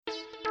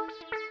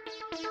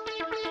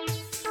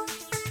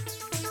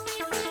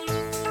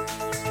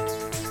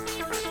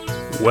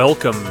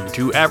Welcome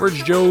to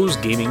Average Joe's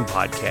Gaming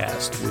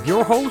Podcast with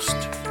your host,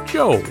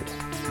 Joe.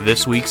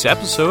 This week's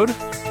episode,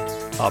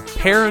 A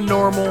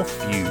Paranormal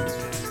Feud.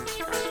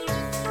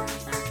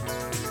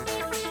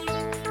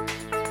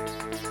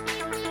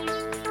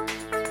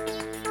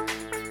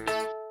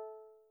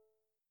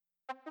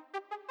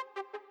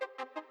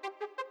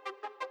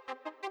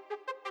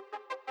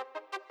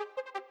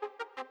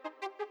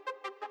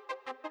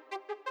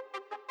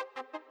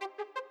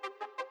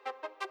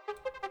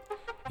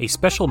 A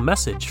special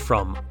message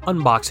from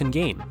Unboxing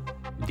Game,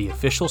 the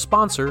official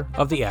sponsor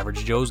of the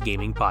Average Joe's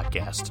Gaming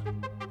Podcast.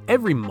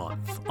 Every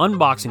month,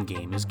 Unboxing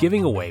Game is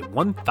giving away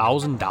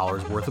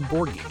 $1,000 worth of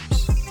board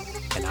games,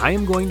 and I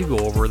am going to go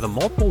over the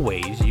multiple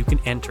ways you can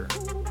enter,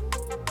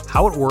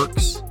 how it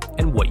works,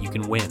 and what you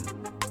can win.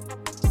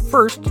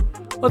 First,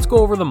 let's go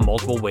over the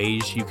multiple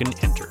ways you can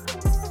enter.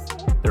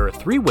 There are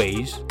 3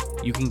 ways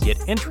you can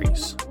get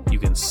entries. You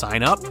can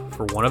sign up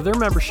for one of their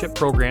membership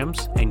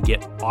programs and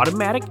get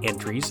automatic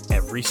entries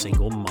every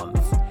single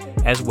month,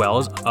 as well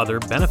as other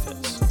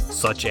benefits,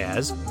 such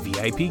as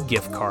VIP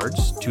gift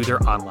cards to their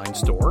online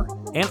store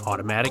and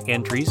automatic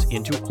entries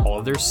into all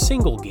of their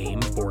single game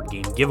board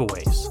game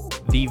giveaways.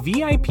 The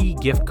VIP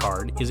gift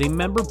card is a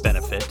member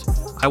benefit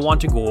I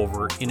want to go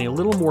over in a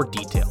little more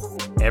detail.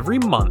 Every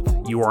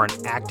month you are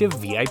an active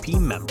VIP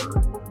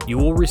member, you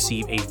will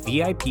receive a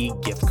VIP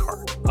gift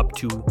card up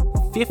to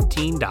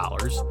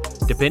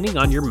 $15 depending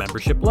on your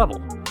membership level.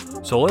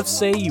 So let's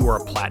say you are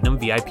a Platinum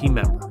VIP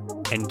member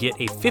and get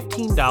a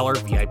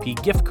 $15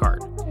 VIP gift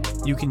card.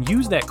 You can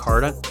use that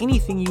card on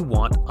anything you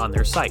want on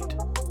their site,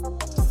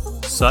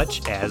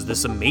 such as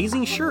this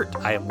amazing shirt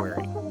I am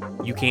wearing.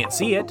 You can't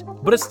see it,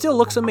 but it still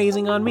looks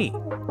amazing on me.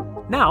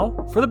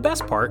 Now, for the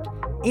best part,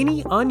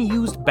 any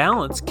unused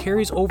balance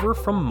carries over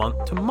from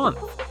month to month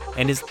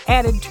and is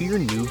added to your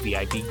new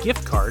VIP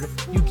gift card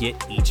you get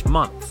each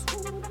month.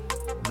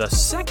 The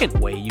second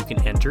way you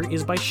can enter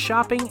is by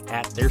shopping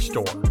at their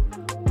store,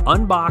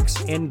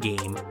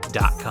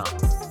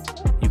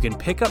 unboxandgame.com. You can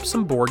pick up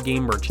some board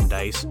game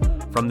merchandise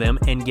from them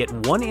and get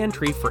 1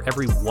 entry for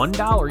every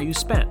 $1 you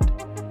spend.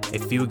 A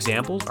few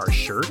examples are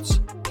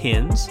shirts,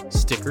 pins,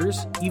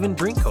 stickers, even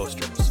drink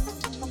coasters.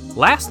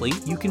 Lastly,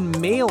 you can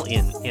mail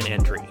in an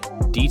entry.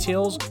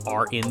 Details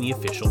are in the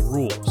official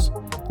rules.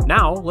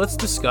 Now, let's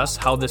discuss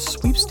how this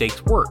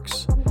sweepstakes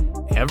works.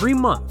 Every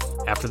month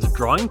after the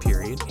drawing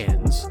period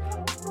ends,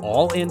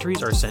 all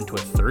entries are sent to a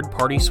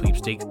third-party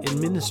sweepstakes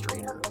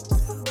administrator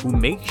who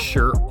makes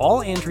sure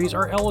all entries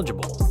are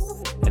eligible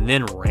and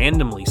then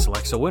randomly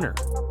selects a winner.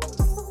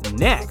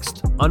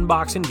 Next,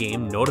 Unboxing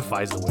Game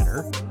notifies the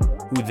winner,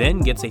 who then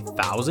gets a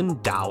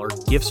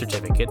 $1,000 gift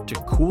certificate to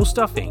Cool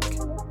Stuff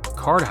Inc.,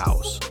 Card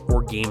House,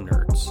 or Game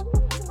Nerds.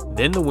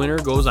 Then the winner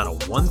goes on a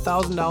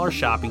 $1,000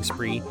 shopping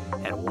spree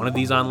at one of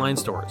these online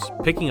stores,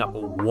 picking up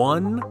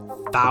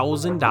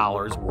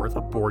 $1,000 worth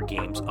of board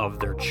games of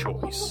their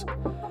choice.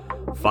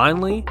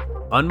 Finally,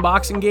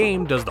 Unboxing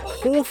Game does the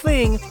whole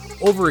thing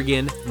over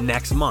again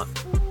next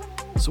month.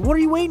 So what are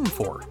you waiting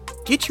for?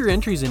 Get your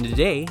entries in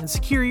today and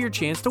secure your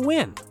chance to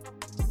win.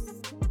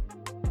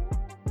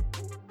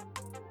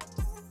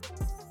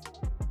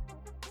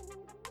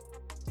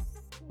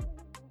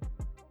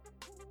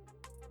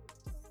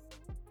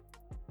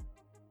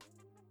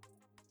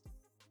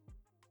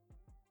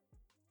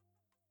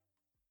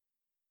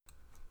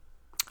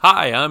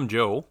 Hi, I'm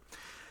Joe.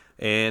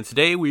 And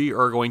today we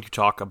are going to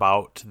talk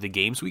about the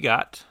games we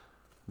got,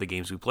 the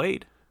games we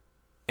played,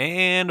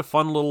 and a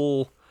fun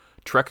little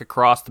trek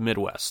across the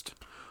Midwest.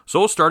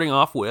 So starting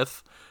off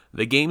with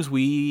the games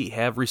we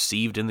have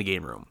received in the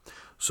game room.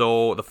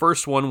 So the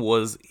first one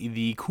was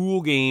the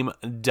cool game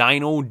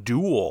Dino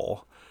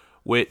Duel,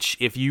 which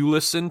if you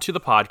listen to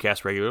the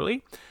podcast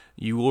regularly,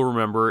 you will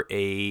remember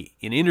an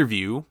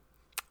interview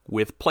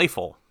with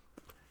Playful.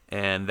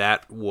 And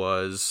that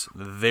was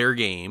their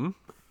game.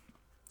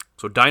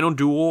 So Dino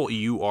Duel,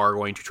 you are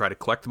going to try to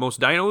collect the most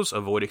dinos,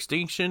 avoid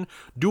extinction,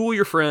 duel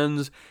your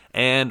friends,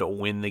 and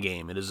win the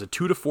game. It is a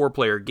 2 to 4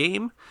 player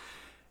game.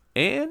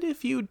 And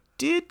if you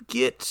did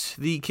get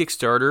the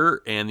Kickstarter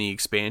and the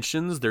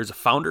expansions, there's a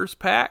Founders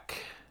Pack,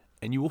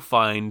 and you will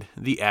find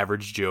the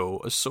Average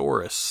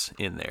Joe-asaurus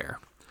in there.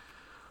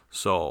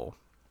 So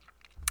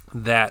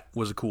that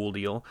was a cool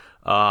deal.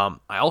 I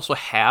also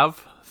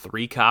have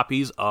 3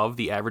 copies of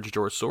the Average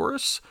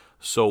Joe-asaurus,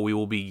 so we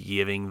will be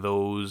giving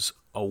those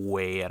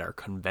away at our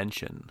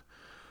convention.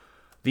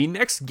 The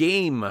next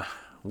game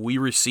we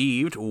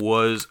received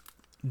was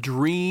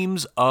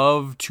Dreams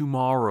of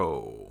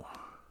Tomorrow.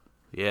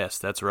 Yes,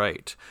 that's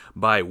right,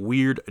 by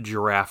Weird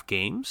Giraffe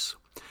Games.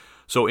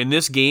 So in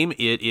this game,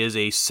 it is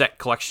a set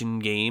collection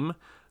game.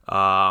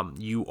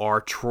 You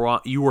are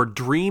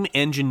dream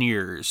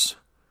engineers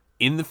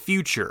in the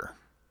future,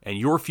 and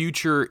your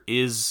future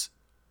is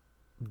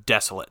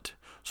desolate.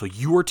 So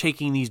you are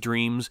taking these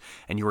dreams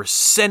and you are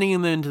sending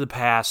them into the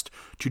past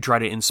to try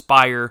to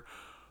inspire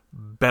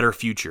better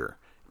future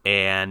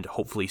and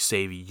hopefully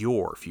save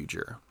your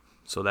future.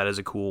 So that is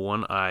a cool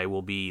one. I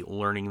will be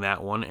learning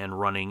that one and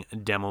running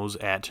demos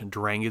at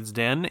Dragon's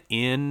Den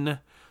in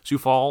Sioux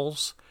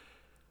Falls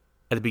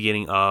at the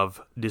beginning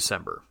of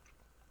December.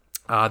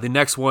 The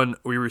next one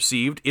we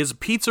received is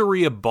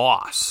Pizzeria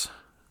Boss.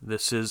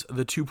 This is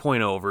the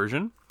 2.0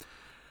 version.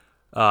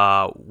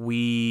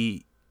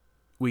 We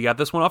got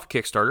this one off of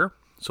Kickstarter.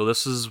 So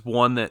this is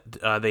one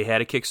that they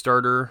had a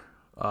Kickstarter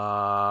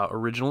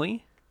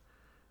originally,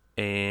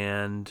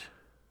 and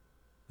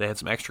they had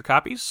some extra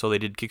copies, so they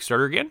did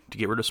Kickstarter again to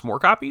get rid of some more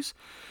copies.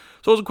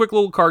 So it was a quick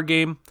little card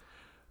game.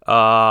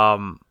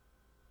 I'll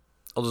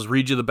just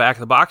read you the back of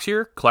the box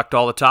here. Collect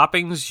all the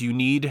toppings you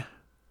need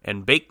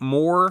and bake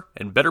more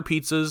and better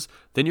pizzas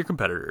than your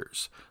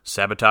competitors.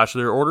 Sabotage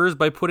their orders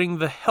by putting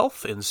the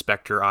health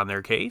inspector on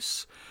their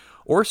case,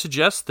 or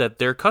suggest that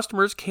their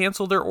customers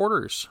cancel their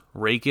orders.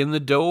 Rake in the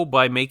dough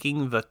by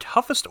making the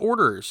toughest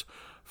orders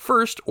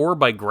first, or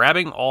by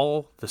grabbing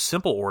all the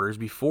simple orders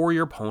before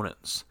your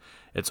opponents.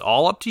 It's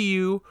all up to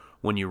you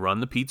when you run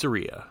the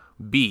pizzeria.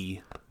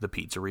 Be the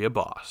pizzeria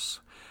boss.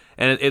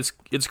 And it's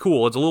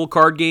cool. It's a little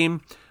card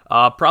game,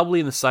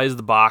 probably in the size of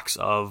the box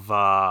of...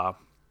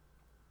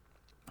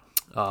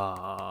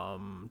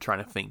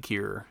 trying to think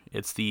here.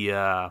 It's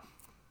the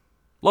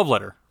love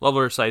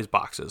letter size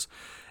boxes,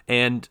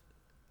 and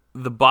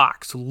the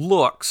box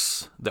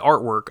looks, the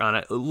artwork on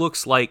it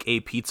looks like a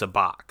pizza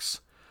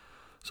box.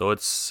 So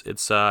it's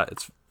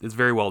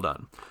very well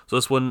done. So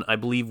this one I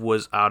believe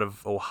was out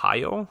of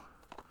Ohio.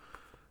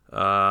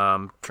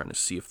 Trying to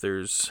see if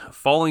there's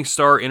Falling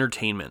Star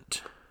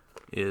Entertainment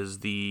is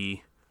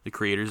the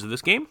creators of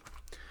this game.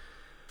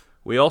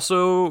 We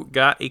also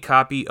got a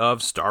copy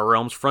of Star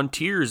Realms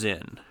Frontiers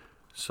in.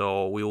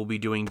 So we will be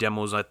doing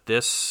demos at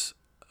this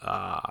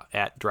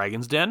at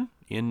Dragon's Den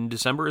in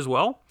December as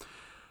well.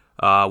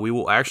 We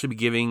will actually be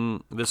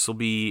giving, this will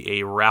be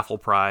a raffle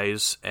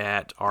prize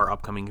at our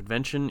upcoming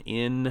convention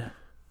in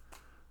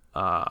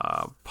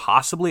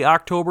possibly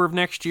October of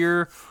next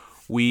year.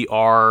 We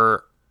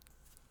are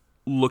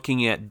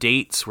looking at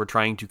dates. We're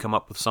trying to come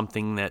up with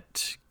something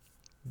that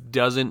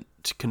doesn't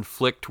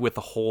conflict with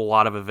a whole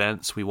lot of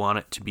events. We want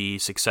it to be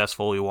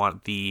successful. We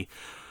want the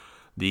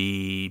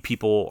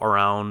people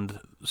around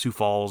Sioux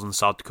Falls and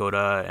South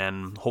Dakota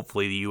and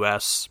hopefully the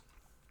U.S.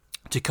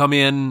 to come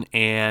in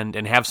and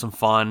have some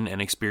fun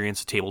and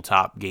experience a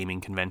tabletop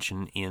gaming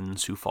convention in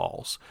Sioux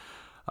Falls.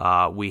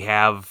 We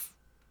have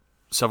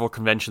several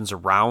conventions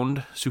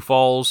around Sioux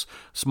Falls,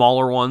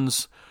 smaller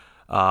ones.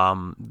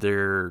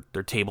 They're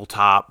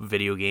tabletop,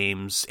 video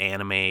games,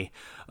 anime.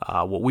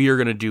 What we are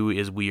going to do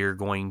is we are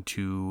going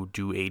to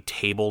do a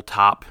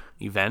tabletop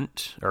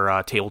event or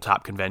a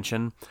tabletop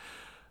convention.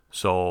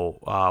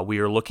 So we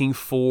are looking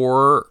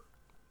for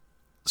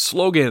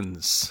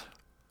slogans.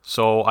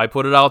 So I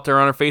put it out there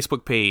on our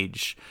Facebook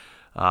page.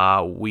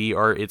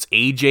 It's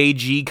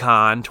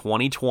AJGCon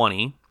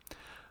 2020.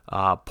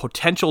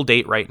 Potential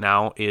date right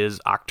now is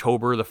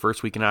October, the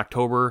first week in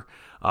October.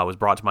 Was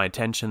brought to my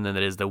attention, then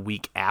it is the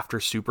week after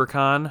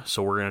SuperCon.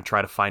 So we're going to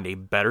try to find a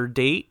better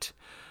date.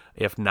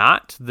 If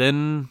not,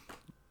 then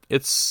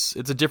it's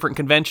a different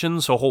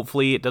convention, so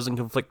hopefully it doesn't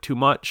conflict too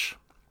much.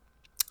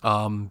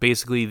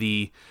 Basically,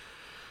 the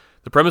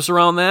premise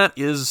around that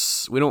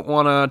is we don't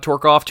want to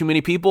torque off too many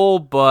people,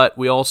 but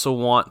we also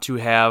want to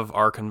have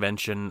our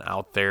convention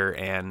out there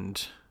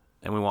and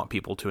we want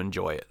people to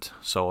enjoy it.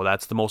 So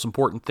that's the most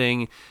important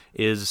thing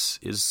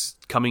is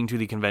coming to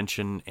the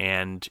convention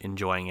and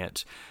enjoying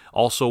it.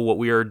 Also, what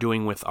we are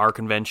doing with our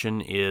convention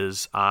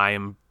is I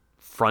am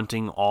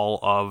fronting all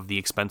of the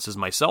expenses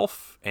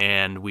myself,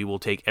 and we will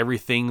take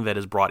everything that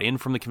is brought in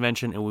from the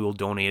convention and we will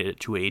donate it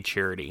to a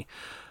charity.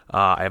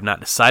 I have not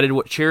decided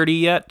what charity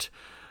yet.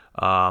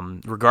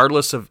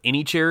 Regardless of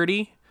any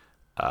charity,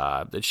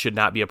 it should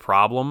not be a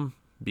problem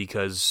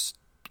because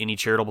any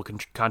charitable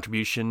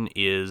contribution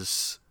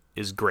is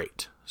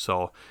great.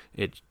 So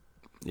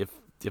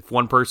if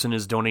one person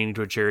is donating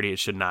to a charity, it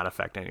should not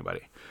affect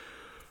anybody.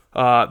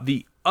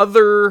 The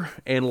other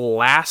and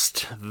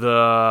last,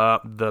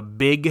 the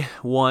big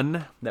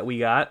one that we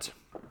got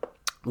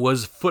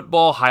was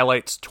Football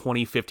Highlights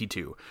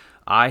 2052.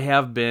 I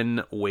have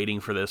been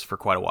waiting for this for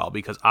quite a while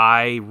because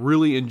I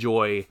really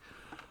enjoy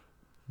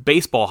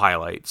baseball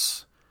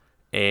highlights,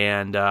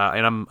 and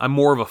I'm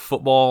more of a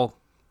football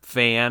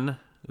fan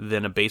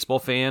than a baseball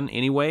fan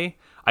anyway.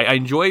 I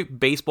enjoy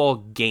baseball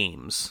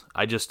games.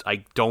 I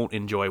don't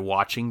enjoy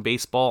watching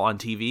baseball on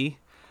TV.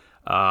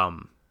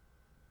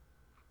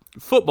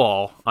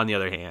 Football, on the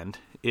other hand,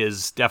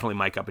 is definitely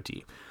my cup of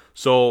tea.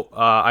 So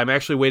I'm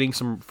actually waiting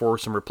for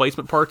some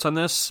replacement parts on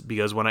this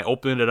because when I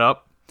opened it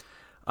up,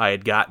 I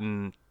had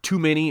gotten too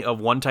many of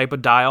one type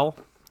of dial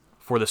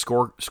for the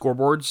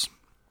scoreboards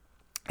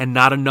and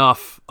not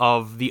enough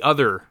of the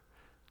other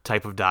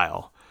type of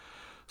dial.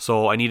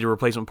 So I needed a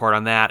replacement part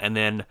on that, and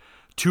then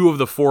 2 of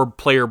the 4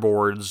 player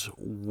boards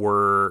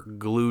were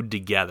glued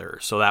together,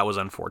 so that was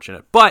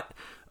unfortunate. But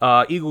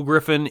Eagle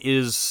Griffin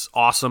is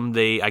awesome.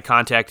 I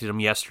contacted them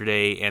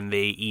yesterday, and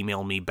they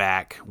emailed me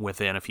back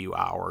within a few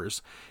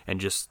hours and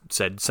just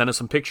said, send us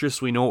some pictures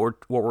so we know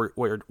what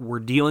we're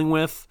dealing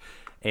with,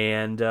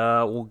 and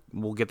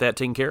we'll get that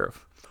taken care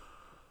of.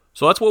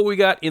 So that's what we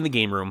got in the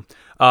game room.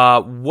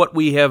 What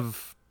we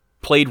have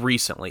played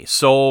recently.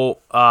 So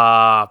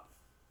I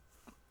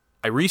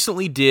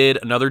recently did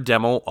another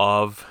demo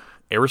of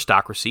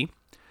Aristocracy.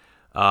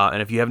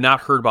 And if you have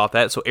not heard about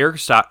that, so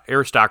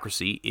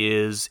Aristocracy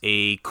is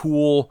a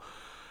cool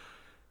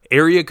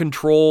area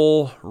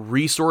control,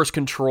 resource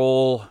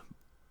control,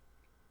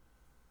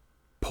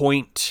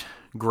 point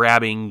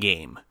grabbing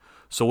game.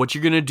 So what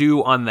you're going to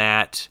do on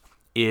that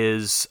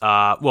is,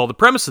 the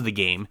premise of the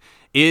game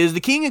is the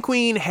king and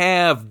queen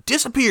have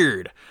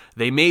disappeared.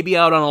 They may be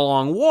out on a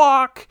long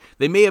walk.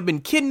 They may have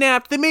been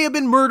kidnapped. They may have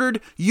been murdered.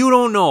 You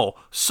don't know.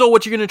 So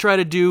what you're going to try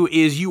to do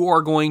is you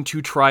are going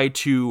to try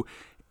to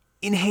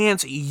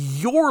enhance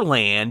your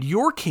land,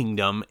 your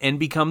kingdom, and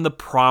become the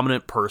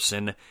prominent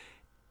person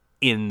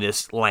in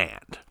this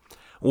land.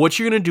 What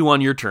you're going to do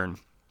on your turn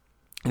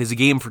is a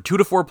game for 2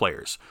 to 4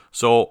 players.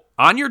 So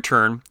on your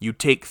turn, you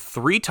take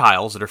 3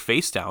 tiles that are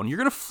face down. You're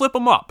going to flip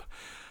them up.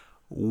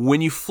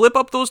 When you flip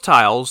up those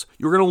tiles,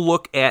 you're going to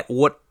look at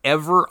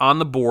whatever on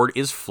the board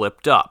is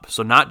flipped up.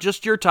 So not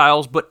just your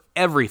tiles, but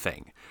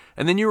everything.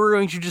 And then you are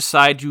going to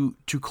decide to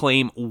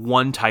claim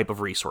one type of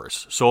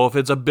resource. So if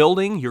it's a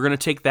building, you're going to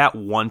take that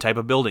one type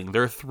of building.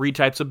 There are 3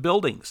 types of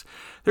buildings.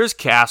 There's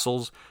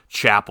castles,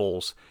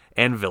 chapels,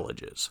 and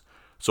villages.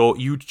 So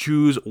you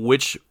choose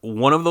which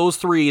one of those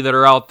 3 that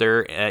are out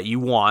there you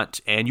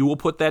want, and you will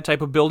put that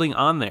type of building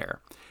on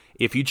there.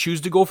 If you choose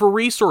to go for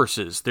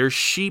resources, there's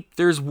sheep,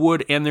 there's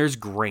wood, and there's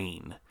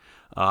grain,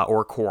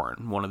 or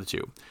corn, one of the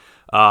 2.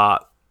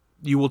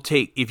 You will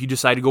take, if you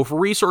decide to go for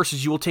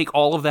resources, you will take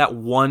all of that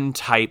one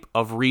type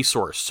of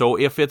resource. So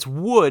if it's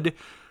wood,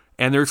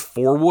 and there's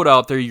 4 wood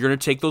out there, you're going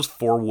to take those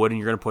 4 wood and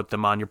you're going to put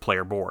them on your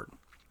player board.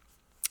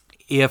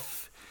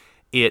 If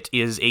it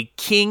is a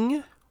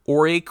king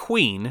or a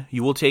queen,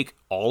 you will take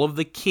all of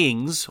the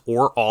kings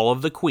or all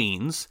of the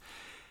queens,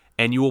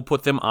 and you will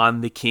put them on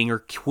the king or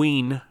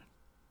queen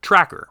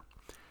tracker.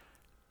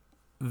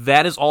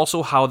 That is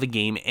also how the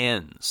game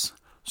ends.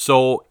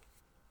 So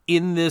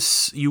in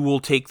this, you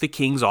will take the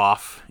kings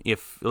off.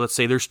 If, let's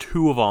say, there's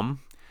 2 of them,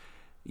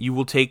 you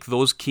will take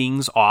those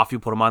kings off, you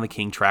put them on the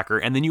king tracker,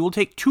 and then you will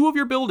take 2 of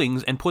your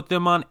buildings and put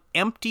them on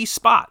empty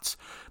spots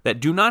that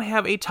do not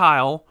have a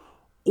tile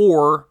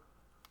or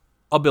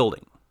a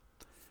building.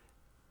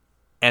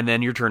 And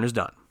then your turn is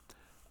done.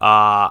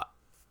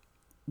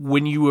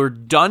 When you are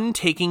done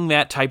taking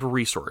that type of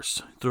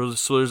resource,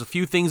 so there's a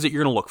few things that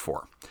you're going to look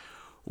for.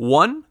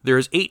 1,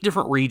 there's 8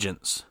 different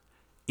regions.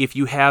 If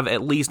you have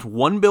at least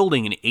 1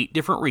 building in 8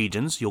 different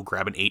regions, you'll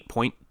grab an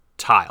 8-point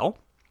tile.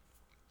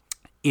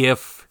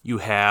 If you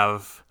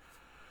have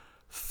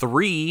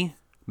 3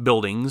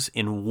 buildings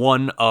in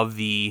one of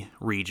the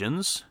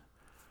regions,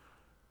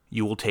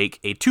 you will take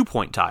a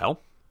 2-point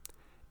tile.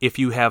 If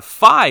you have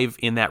 5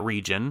 in that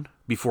region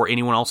before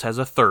anyone else has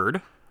a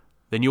 3rd,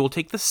 then you will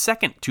take the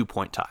second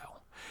 2-point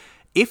tile.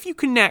 If you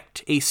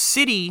connect a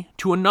city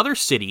to another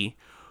city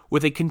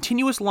with a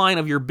continuous line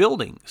of your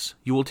buildings,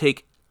 you will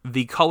take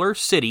the color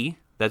city,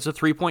 that's a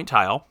 3-point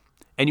tile,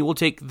 and you will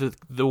take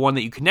the one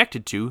that you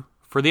connected to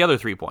for the other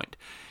 3-point.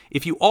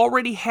 If you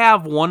already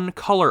have one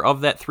color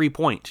of that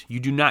 3-point, you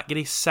do not get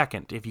a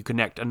second if you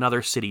connect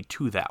another city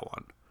to that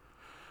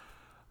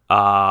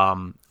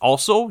one.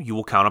 Also, you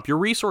will count up your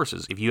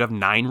resources. If you have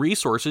 9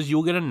 resources,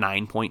 you'll get a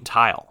 9-point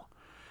tile.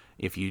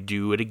 If you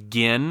do it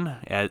again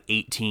at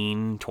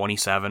 18,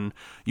 27,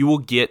 you will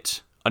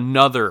get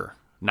another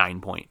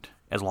 9-point,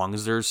 as long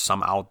as there's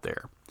some out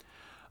there.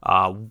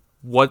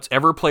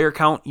 Whatever player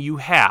count you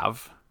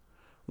have,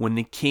 when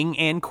the king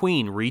and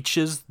queen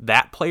reaches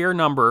that player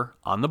number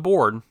on the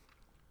board,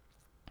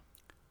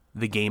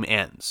 the game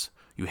ends.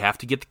 You have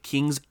to get the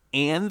kings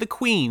and the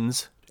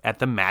queens at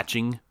the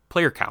matching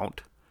player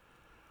count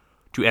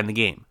to end the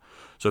game.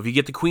 So if you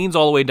get the queens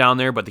all the way down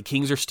there, but the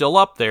kings are still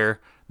up there,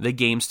 the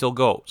game still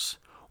goes.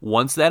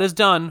 Once that is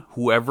done,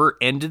 whoever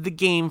ended the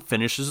game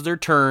finishes their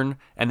turn,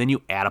 and then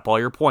you add up all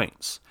your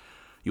points.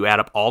 You add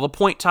up all the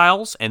point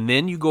tiles, and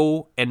then you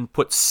go and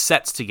put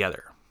sets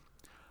together.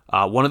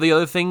 One of the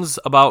other things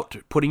about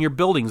putting your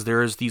buildings,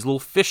 there is these little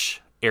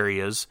fish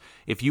areas.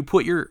 If you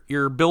put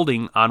your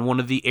building on one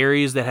of the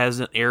areas that has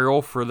an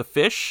arrow for the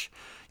fish,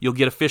 you'll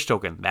get a fish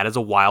token. That is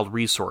a wild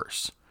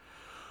resource.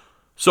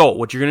 So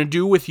what you're going to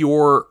do with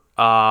your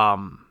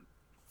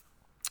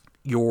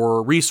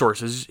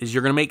resources is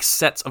you're going to make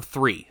sets of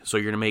 3. So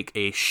you're going to make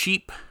a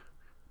sheep,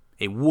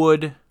 a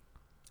wood,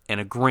 and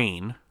a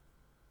grain,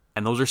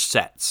 and those are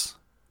sets.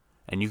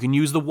 And you can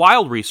use the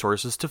wild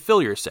resources to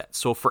fill your sets.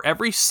 So for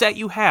every set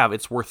you have,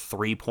 it's worth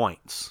 3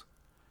 points.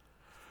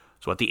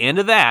 So at the end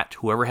of that,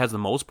 whoever has the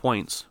most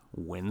points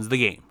wins the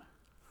game.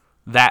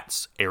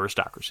 That's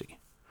Aristocracy.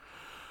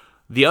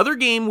 The other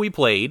game we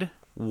played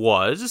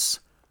was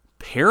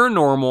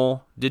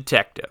Paranormal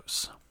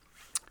Detectives.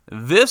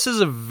 This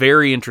is a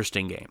very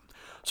interesting game.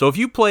 So if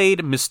you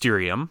played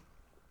Mysterium,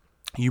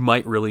 you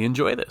might really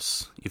enjoy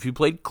this. If you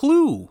played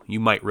Clue, you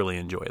might really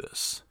enjoy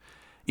this.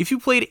 If you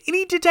played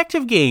any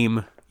detective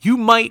game, you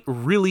might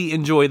really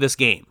enjoy this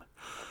game.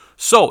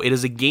 So it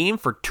is a game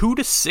for 2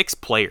 to 6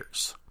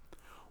 players.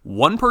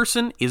 One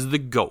person is the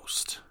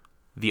ghost.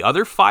 The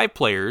other 5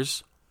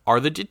 players are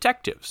the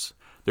detectives.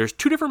 There's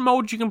 2 different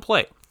modes you can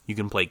play. You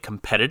can play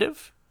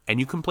competitive and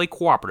you can play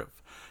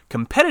cooperative.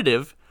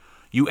 Competitive,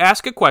 you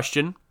ask a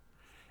question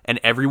and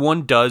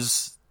everyone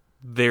does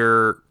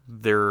the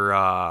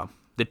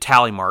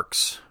tally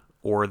marks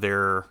or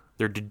their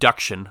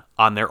deduction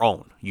on their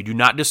own. You do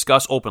not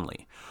discuss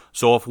openly.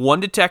 So if one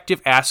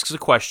detective asks a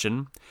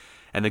question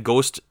and the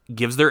ghost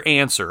gives their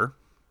answer,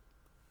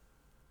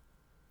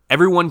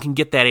 everyone can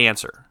get that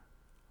answer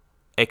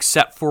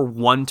except for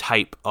one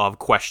type of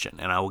question,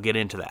 and I will get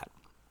into that.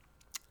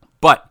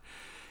 But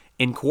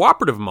in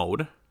cooperative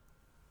mode,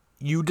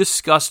 you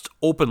discussed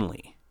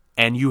openly,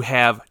 and you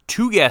have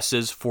 2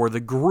 guesses for the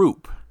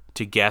group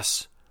to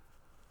guess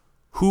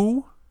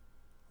who,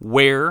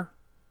 where,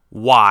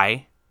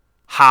 why,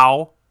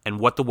 how, and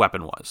what the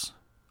weapon was.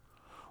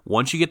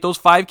 Once you get those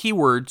 5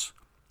 keywords,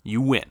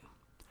 you win.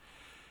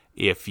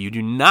 If you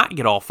do not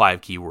get all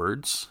 5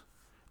 keywords,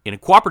 in a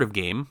cooperative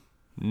game,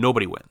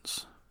 nobody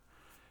wins.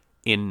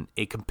 In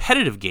a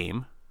competitive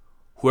game,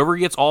 whoever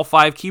gets all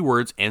 5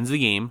 keywords ends the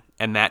game,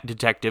 and that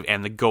detective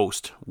and the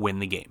ghost win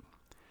the game.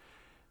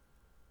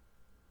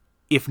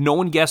 If no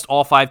one guessed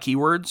all 5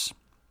 keywords,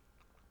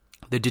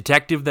 the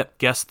detective that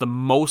guessed the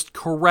most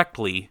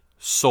correctly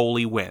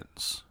solely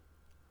wins.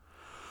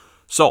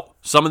 So,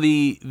 some of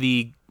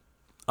the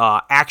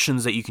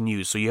actions that you can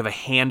use. So you have a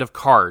hand of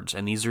cards,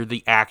 and these are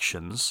the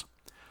actions.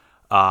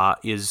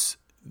 Is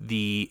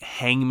the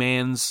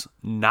hangman's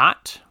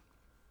knot,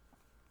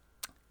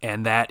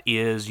 and that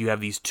is you have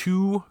these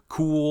 2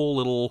 cool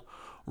little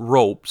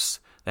ropes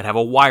that have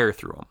a wire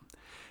through them.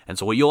 And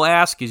so what you'll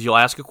ask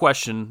a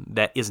question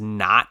that is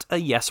not a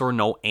yes or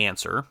no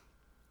answer.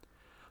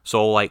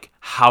 So like,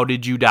 how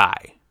did you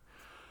die?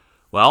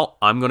 Well,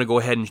 I'm going to go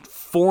ahead and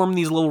form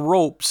these little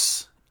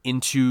ropes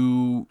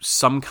into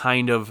some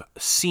kind of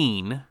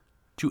scene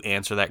to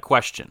answer that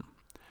question.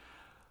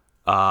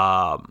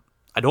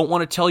 I don't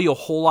want to tell you a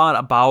whole lot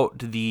about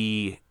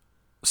the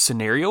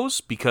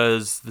scenarios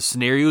because the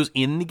scenarios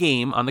in the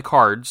game on the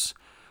cards,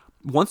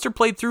 once they're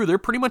played through, they're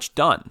pretty much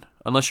done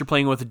unless you're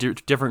playing with a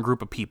different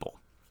group of people.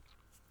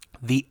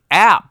 The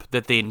app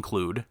that they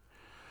include,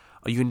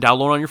 you can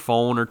download on your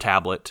phone or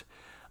tablet,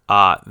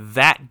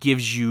 that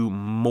gives you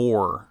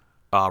more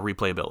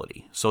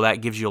replayability. So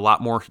that gives you a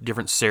lot more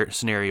different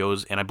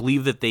scenarios, and I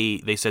believe that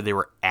they said they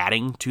were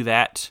adding to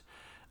that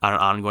on an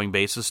ongoing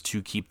basis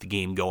to keep the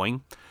game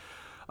going.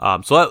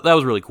 So that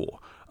was really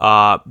cool.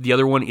 The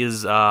other one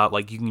is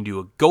like you can do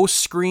a ghost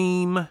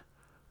scream,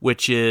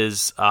 which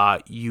is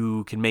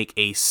you can make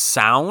a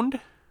sound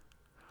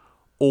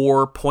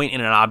or point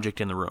in an object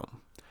in the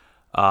room.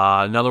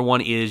 Another one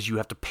is you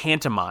have to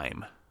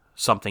pantomime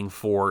something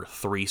for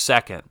 3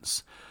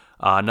 seconds.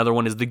 Another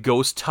one is the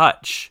ghost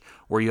touch,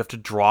 where you have to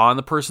draw on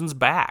the person's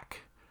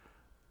back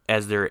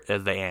as they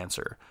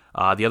answer.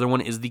 The other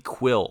one is the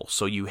quill.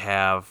 So you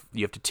have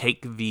to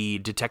take the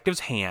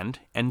detective's hand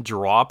and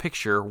draw a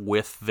picture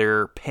with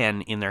their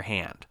pen in their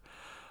hand.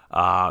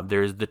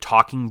 There's the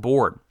talking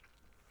board.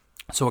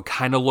 So it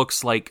kind of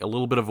looks like a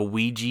little bit of a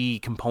Ouija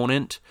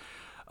component.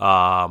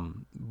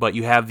 But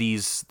you have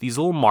these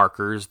little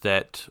markers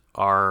that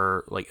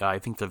are like, I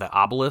think they're the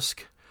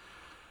obelisk.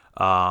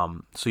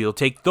 So you'll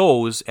take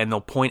those and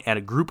they'll point at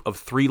a group of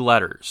 3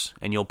 letters,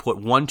 and you'll put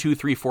 1, 2,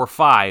 3, 4,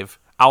 5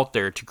 out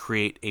there to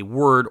create a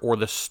word or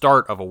the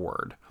start of a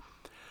word.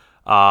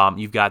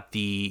 You've got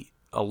the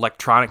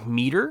electronic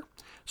meter.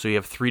 So you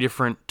have 3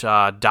 different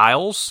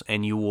dials,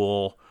 and you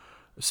will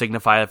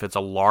signify if it's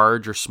a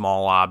large or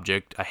small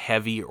object, a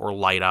heavy or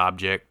light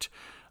object,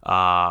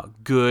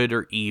 good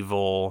or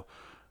evil,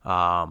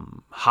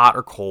 hot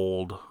or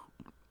cold,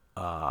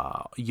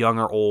 young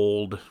or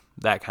old,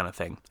 that kind of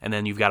thing. And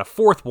then you've got a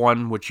 4th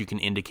one, which you can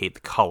indicate the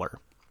color.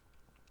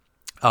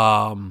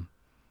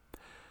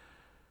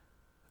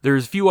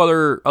 There's a few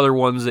other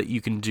ones that you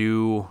can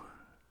do,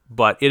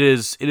 but it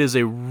is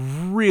a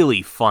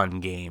really fun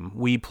game.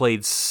 We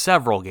played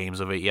several games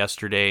of it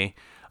yesterday.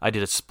 I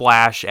did a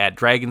splash at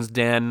Dragon's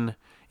Den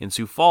in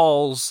Sioux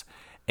Falls,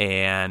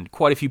 and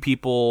quite a few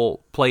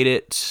people played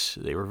it.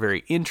 They were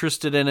very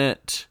interested in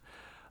it.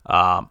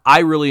 I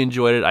really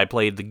enjoyed it. I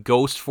played the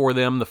ghost for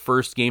them the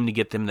first game to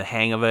get them the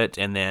hang of it,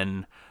 and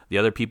then the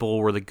other people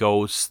were the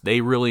ghosts.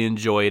 They really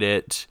enjoyed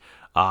it.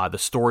 The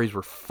stories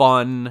were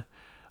fun.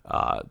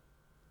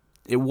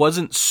 It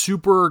wasn't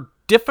super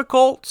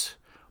difficult,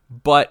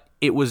 but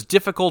it was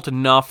difficult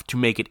enough to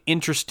make it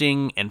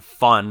interesting and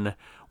fun,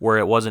 where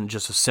it wasn't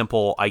just a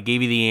simple, I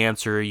gave you the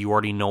answer, you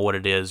already know what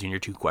it is, and you're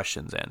 2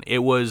 questions in. It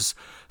was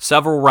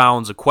several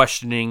rounds of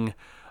questioning.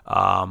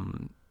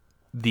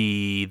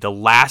 The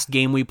last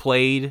game we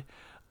played,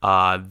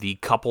 the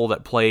couple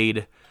that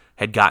played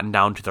had gotten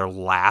down to their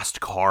last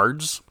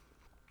cards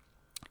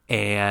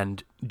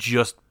and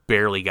just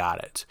barely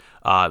got it.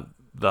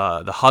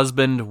 The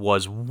husband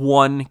was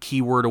 1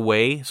 keyword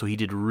away, so he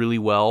did really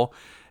well,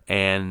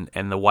 and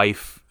the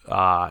wife,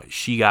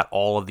 she got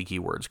all of the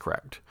keywords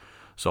correct.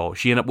 So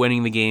she ended up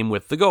winning the game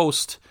with the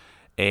ghost,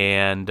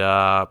 and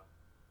that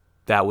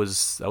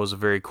was a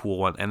very cool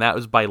one, and that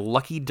was by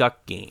Lucky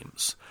Duck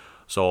Games.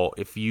 So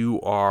if you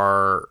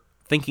are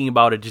thinking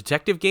about a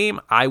detective game,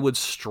 I would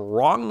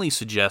strongly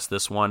suggest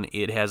this one.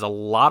 It has a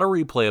lot of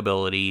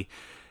replayability.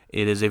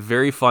 It is a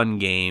very fun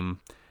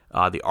game.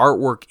 The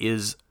artwork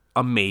is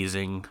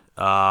amazing.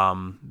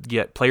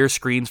 Get player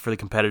screens for the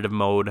competitive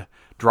mode,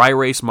 dry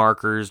erase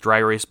markers, dry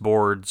erase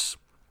boards.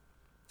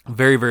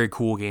 Very, very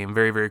cool game.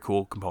 Very, very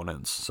cool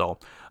components. So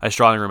I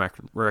strongly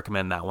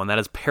recommend that one. That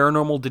is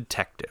Paranormal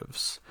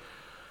Detectives.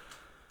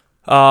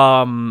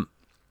 Let's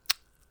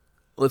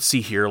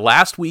see here.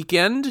 Last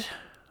weekend,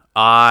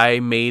 I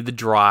made the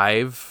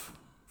drive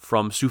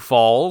from Sioux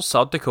Falls,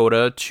 South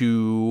Dakota,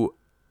 to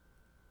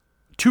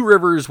Two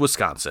Rivers,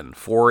 Wisconsin,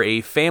 for a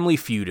Family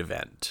Feud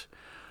event.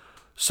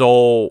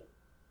 So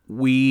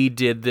we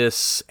did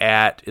this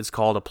at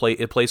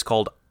a place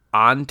called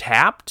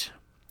Untapped,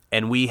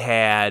 and we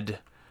had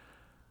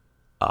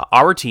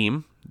our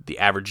team, the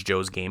Average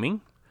Joe's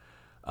Gaming,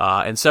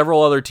 and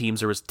several other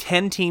teams. There was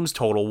 10 teams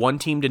total. One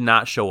team did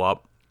not show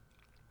up,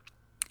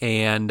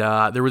 and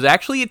there was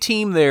actually a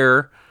team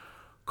there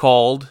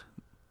called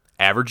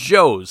Average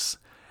Joe's.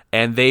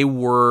 And they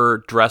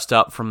were dressed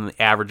up from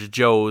the Average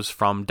Joes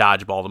from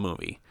Dodgeball the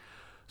movie.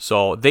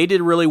 So they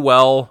did really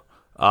well.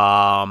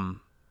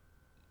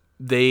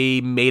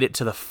 They made it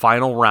to the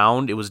final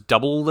round. It was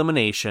double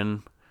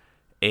elimination.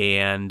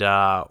 And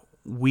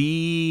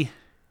we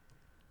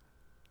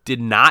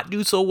did not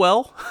do so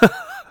well.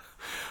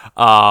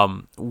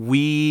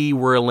 We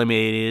were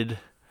eliminated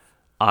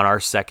on our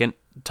second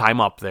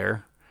time up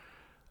there.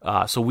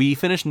 So we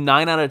finished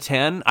 9 out of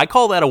 10. I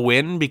call that a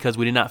win because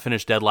we did not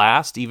finish dead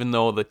last, even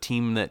though the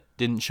team that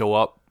didn't show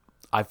up,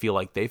 I feel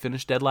like they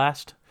finished dead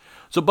last.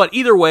 So, but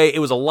either way, it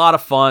was a lot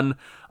of fun.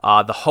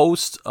 The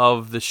host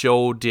of the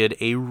show did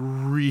a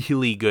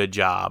really good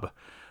job.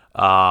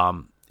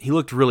 He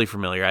looked really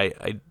familiar.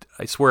 I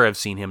swear I've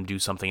seen him do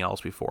something else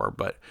before,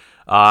 but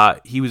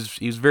he was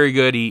very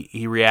good.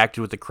 He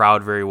reacted with the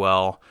crowd very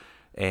well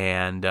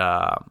and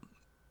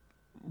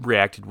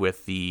reacted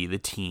with the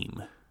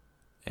team.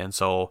 And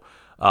so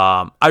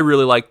I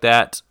really like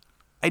that.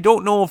 I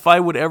don't know if I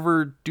would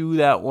ever do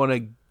that one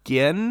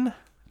again,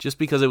 just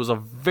because it was a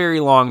very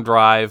long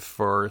drive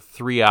for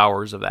 3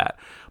 hours of that.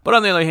 But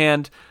on the other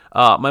hand,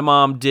 my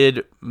mom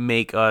did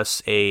make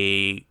us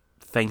a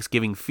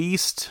Thanksgiving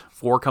feast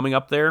for coming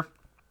up there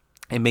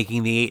and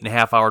making the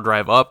 8.5-hour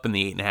drive up and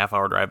the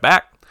 8.5-hour drive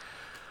back.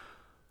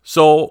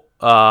 So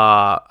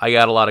I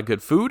got a lot of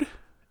good food.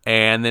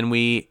 And then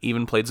we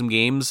even played some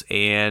games,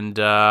 and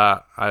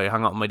I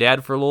hung out with my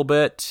dad for a little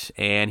bit,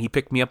 and he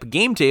picked me up a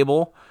game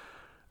table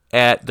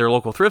at their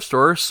local thrift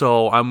store,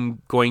 so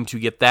I'm going to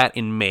get that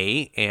in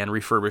May and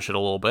refurbish it a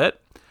little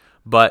bit.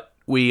 But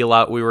we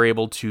were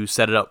able to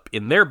set it up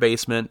in their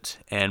basement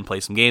and play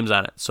some games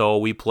on it. So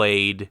we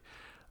played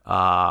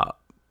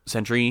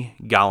Century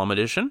Golem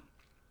Edition.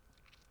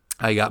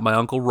 I got my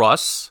Uncle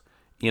Russ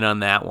in on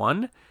that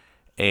one,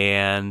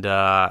 and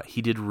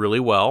he did really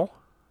well.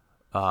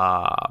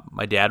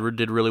 My dad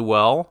did really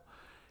well,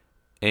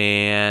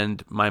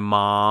 and my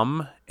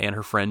mom and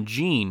her friend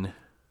Jean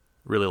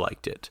really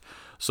liked it.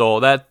 So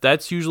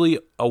that's usually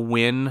a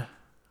win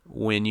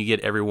when you get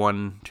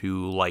everyone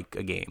to like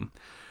a game,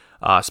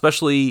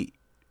 especially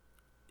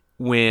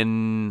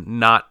when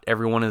not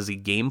everyone is a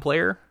game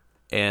player.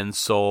 And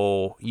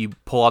so you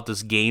pull out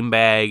this game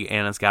bag,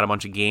 and it's got a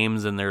bunch of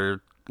games, and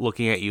they're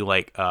looking at you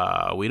like,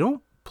 we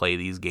don't play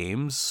these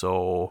games,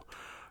 so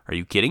are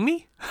you kidding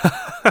me?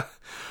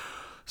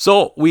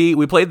 So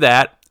we played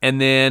that, and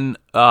then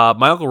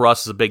my Uncle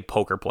Russ is a big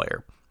poker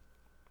player.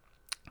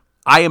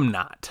 I am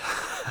not.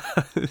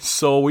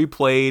 So we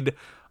played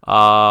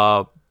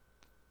a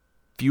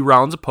few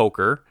rounds of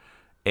poker,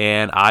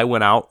 and I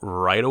went out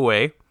right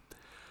away.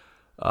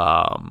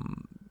 I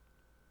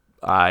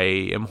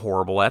am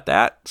horrible at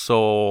that,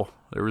 so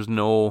there was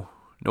no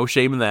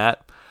shame in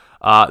that.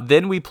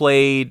 Then we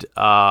played,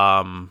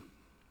 what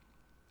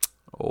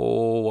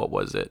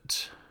was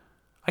it?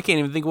 I can't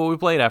even think what we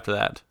played after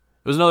that.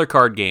 It was another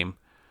card game.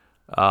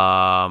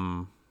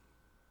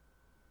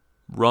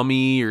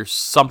 Rummy or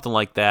something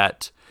like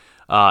that.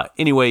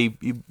 Anyway,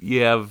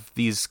 you have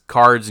these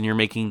cards and you're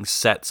making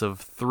sets of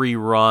 3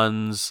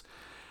 runs.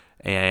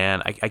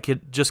 And I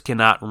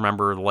cannot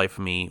remember the life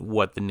of me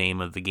what the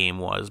name of the game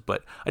was.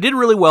 But I did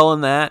really well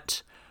in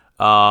that.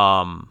 You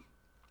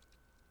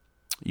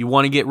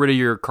want to get rid of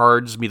your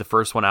cards, be the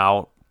first one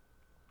out.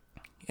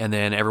 And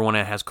then everyone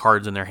that has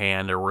cards in their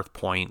hand are worth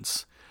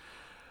points.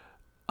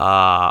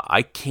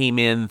 I came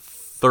in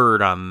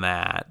third on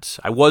that.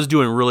 I was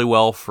doing really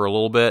well for a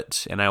little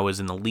bit, and I was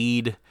in the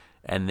lead,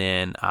 and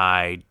then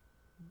I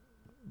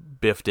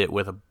biffed it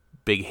with a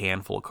big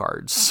handful of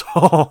cards,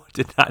 so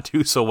did not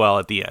do so well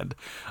at the end.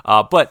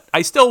 But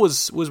I still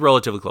was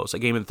relatively close. I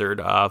came in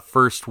third.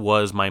 First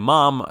was my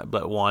mom,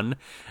 but won,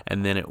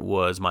 and then it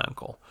was my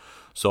uncle.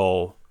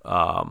 So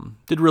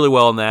did really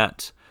well in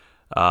that.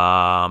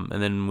 And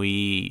then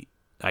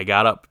I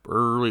got up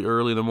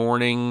early in the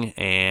morning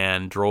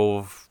and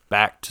drove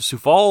back to Sioux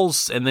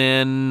Falls, and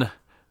then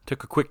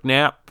took a quick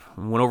nap,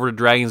 went over to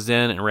Dragon's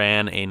Den and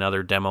ran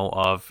another demo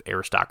of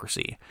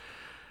Aristocracy.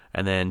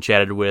 and then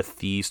chatted with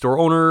the store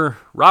owner,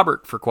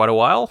 Robert, for quite a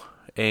while,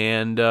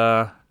 and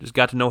just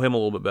got to know him a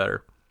little bit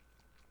better.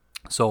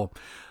 So,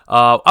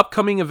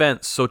 upcoming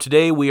events. So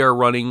today we are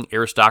running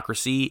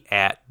Aristocracy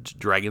at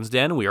Dragon's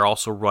Den. We are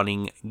also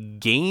running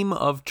Game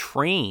of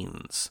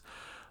Trains,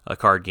 a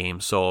card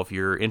game. So if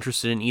you're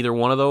interested in either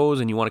one of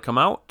those and you want to come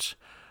out,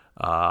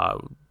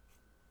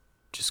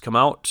 just come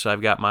out.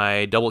 I've got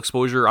my Double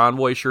Exposure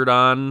Envoy shirt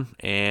on,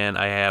 and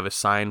I have a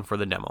sign for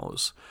the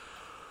demos.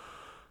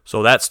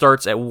 So that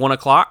starts at 1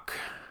 o'clock.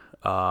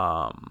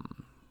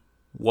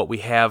 What we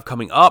have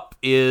coming up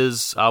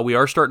is we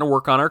are starting to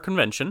work on our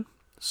convention.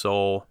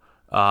 So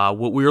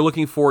what we are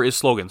looking for is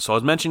slogans. So I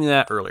was mentioning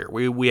that earlier.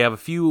 We have a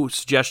few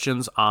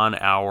suggestions on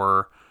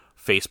our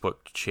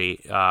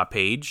Facebook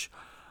page.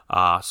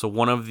 So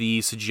one of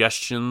the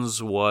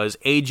suggestions was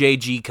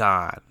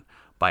AJGCon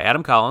by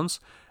Adam Collins.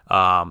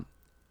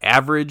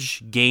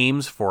 Average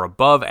games for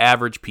above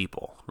average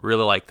people.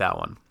 Really like that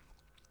one.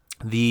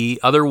 The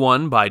other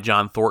one by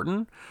John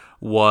Thornton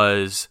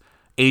was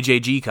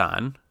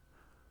AJGCon.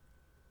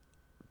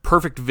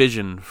 Perfect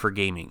vision for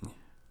gaming.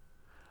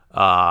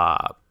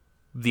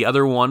 The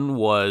other one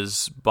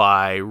was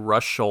by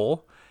Rush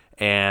Scholl,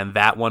 and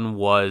that one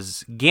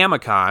was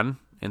GammaCon,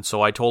 and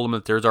so I told him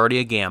that there's already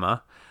a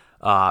Gamma.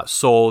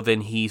 So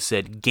then he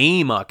said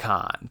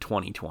GamaCon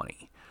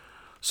 2020.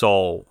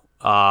 So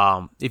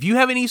if you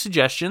have any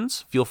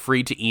suggestions, feel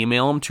free to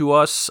email them to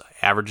us,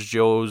 Average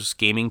Joe's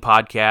Gaming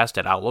Podcast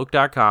at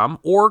Outlook.com,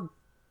 or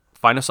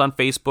find us on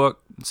Facebook,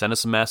 send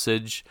us a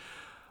message.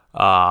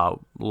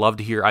 Love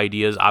to hear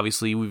ideas.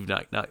 Obviously, we've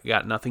not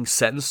got nothing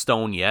set in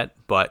stone yet,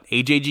 but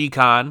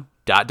AJGCon, ...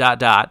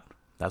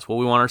 That's what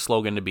we want our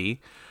slogan to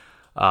be.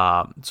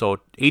 So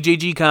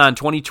AJGCon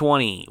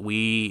 2020,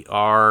 we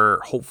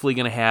are hopefully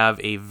going to have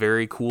a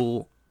very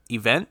cool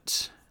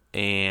event,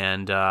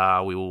 and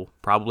we will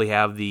probably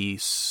have the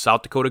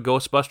South Dakota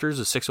Ghostbusters,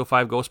 the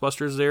 605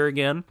 Ghostbusters there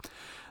again,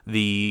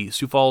 the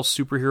Sioux Falls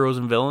Superheroes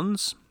and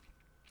Villains.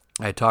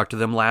 I talked to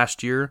them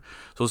last year,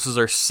 so this is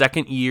our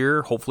second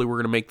year. Hopefully we're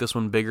going to make this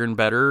one bigger and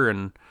better,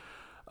 and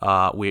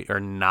we are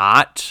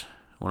not,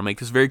 I want to make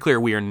this very clear,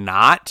 we are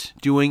not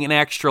doing an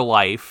Extra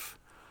Life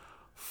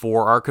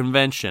for our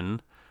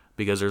convention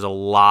because there's a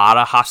lot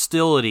of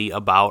hostility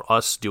about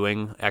us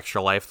doing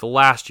Extra Life the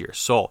last year.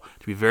 So,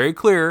 to be very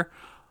clear,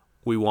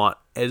 we want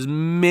as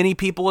many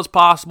people as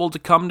possible to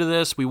come to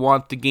this. We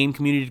want the game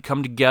community to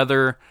come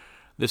together.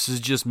 This is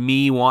just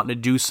me wanting to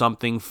do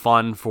something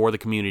fun for the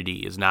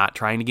community. Is not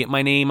trying to get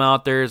my name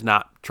out there. Is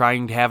not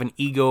trying to have an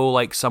ego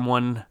like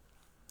someone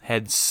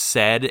had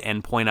said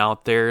and point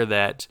out there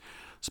that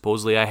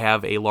supposedly I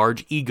have a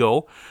large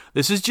ego.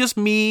 This is just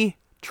me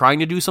trying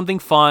to do something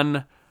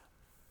fun.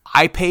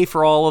 I pay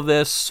for all of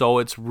this, so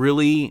it's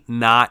really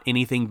not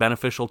anything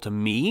beneficial to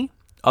me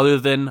other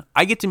than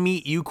I get to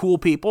meet you cool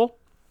people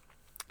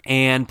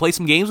and play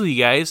some games with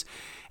you guys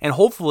and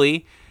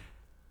hopefully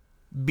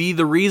be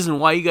the reason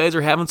why you guys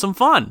are having some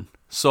fun.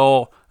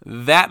 So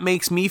that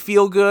makes me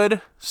feel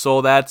good.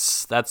 So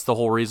that's the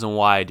whole reason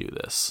why I do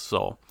this.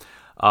 So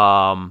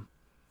other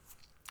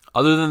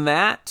than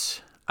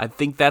that, I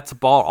think that's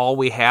about all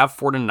we have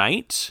for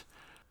tonight.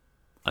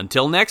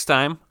 Until next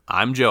time,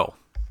 I'm Joe.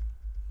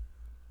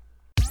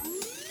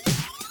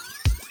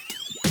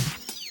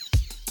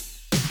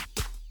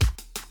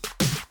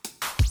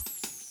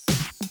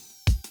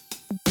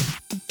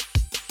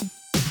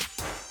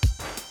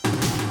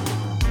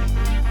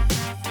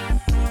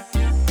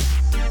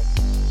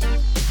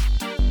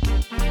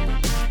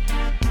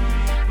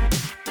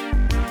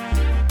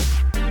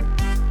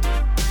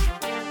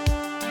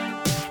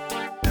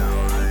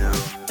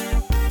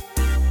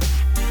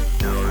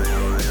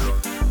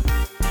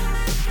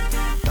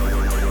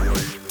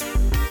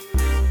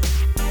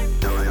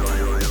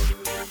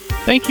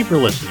 Thank you for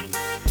listening.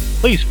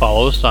 Please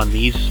follow us on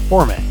these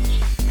formats.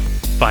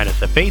 Find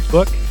us at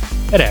Facebook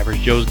at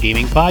Average Joe's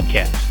Gaming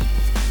Podcast.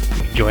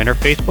 You can join our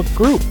Facebook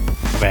group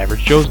of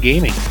Average Joe's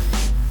Gaming.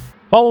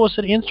 Follow us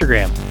at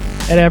Instagram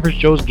at Average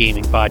Joe's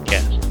Gaming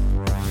Podcast.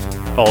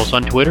 Follow us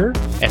on Twitter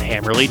at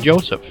Hammerly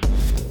Joseph.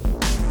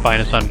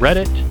 Find us on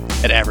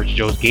Reddit at Average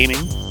Joe's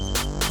Gaming.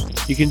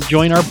 You can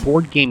join our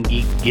Board Game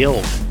Geek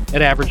Guild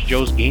at Average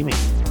Joe's Gaming.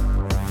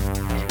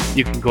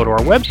 You can go to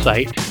our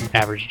website,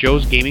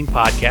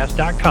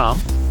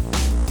 AverageJoe'sGamingPodcast.com,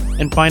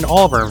 and find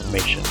all of our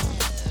information.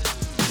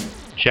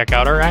 Check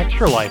out our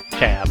Extra Life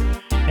tab,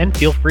 and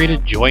feel free to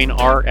join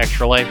our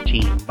Extra Life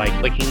team by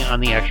clicking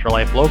on the Extra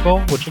Life logo,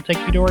 which will take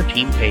you to our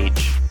team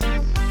page.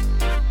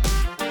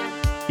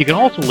 You can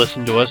also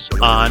listen to us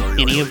on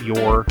any of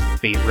your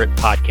favorite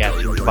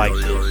podcasting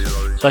devices,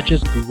 such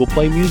as Google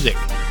Play Music,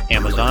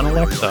 Amazon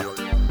Alexa,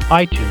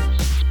 iTunes,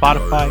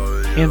 Spotify,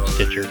 and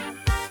Stitcher.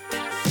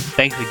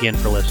 Thanks again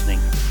for listening.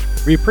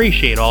 We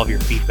appreciate all of your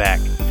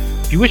feedback.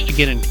 If you wish to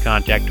get into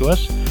contact with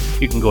us,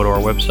 you can go to our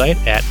website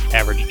at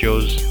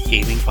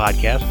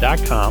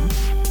AverageJoe'sGamingPodcast.com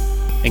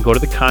and go to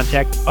the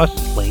Contact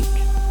Us link,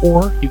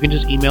 or you can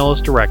just email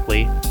us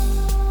directly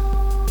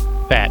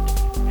at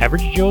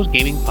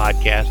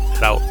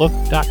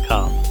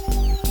AverageJoe'sGamingPodcast@Outlook.com.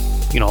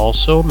 You can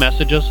also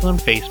message us on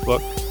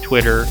Facebook,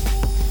 Twitter,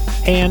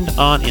 and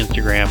on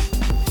Instagram.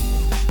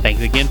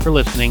 Thanks again for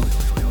listening.